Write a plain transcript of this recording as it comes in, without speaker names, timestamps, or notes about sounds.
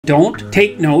Don't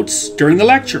take notes during the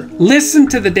lecture. Listen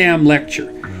to the damn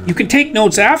lecture. You can take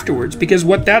notes afterwards, because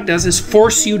what that does is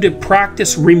force you to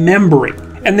practice remembering.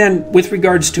 And then with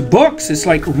regards to books, it's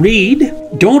like, read,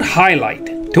 don't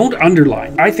highlight, don't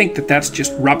underline. I think that that's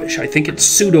just rubbish. I think it's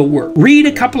pseudo work. Read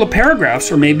a couple of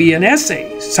paragraphs or maybe an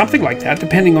essay, something like that,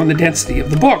 depending on the density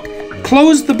of the book.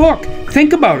 Close the book.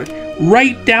 Think about it.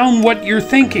 Write down what you're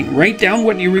thinking. Write down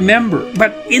what you remember,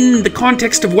 but in the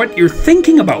context of what you're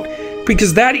thinking about,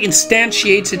 because that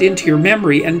instantiates it into your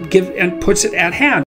memory and puts it at hand.